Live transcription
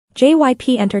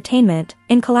JYP Entertainment,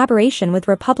 in collaboration with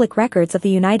Republic Records of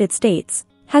the United States,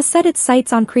 has set its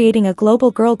sights on creating a global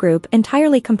girl group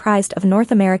entirely comprised of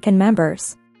North American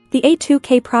members. The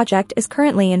A2K project is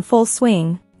currently in full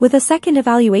swing, with a second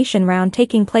evaluation round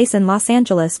taking place in Los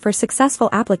Angeles for successful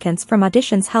applicants from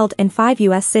auditions held in 5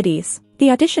 U.S. cities.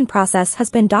 The audition process has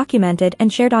been documented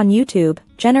and shared on YouTube,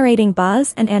 generating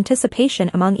buzz and anticipation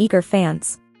among eager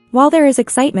fans. While there is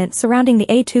excitement surrounding the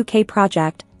A2K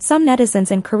project, some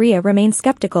netizens in Korea remain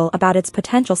skeptical about its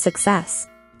potential success.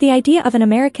 The idea of an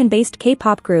American-based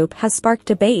K-pop group has sparked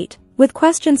debate, with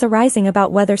questions arising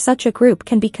about whether such a group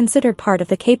can be considered part of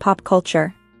the K-pop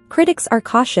culture. Critics are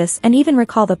cautious and even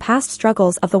recall the past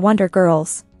struggles of the Wonder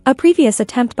Girls, a previous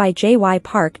attempt by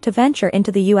JYP to venture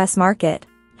into the US market.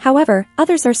 However,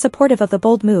 others are supportive of the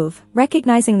bold move,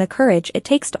 recognizing the courage it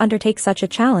takes to undertake such a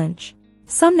challenge.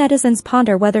 Some netizens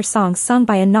ponder whether songs sung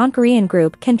by a non-Korean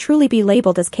group can truly be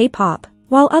labeled as K-pop,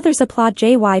 while others applaud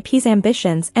JYP's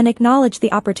ambitions and acknowledge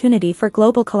the opportunity for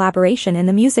global collaboration in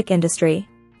the music industry.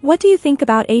 What do you think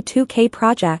about A2K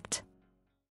project?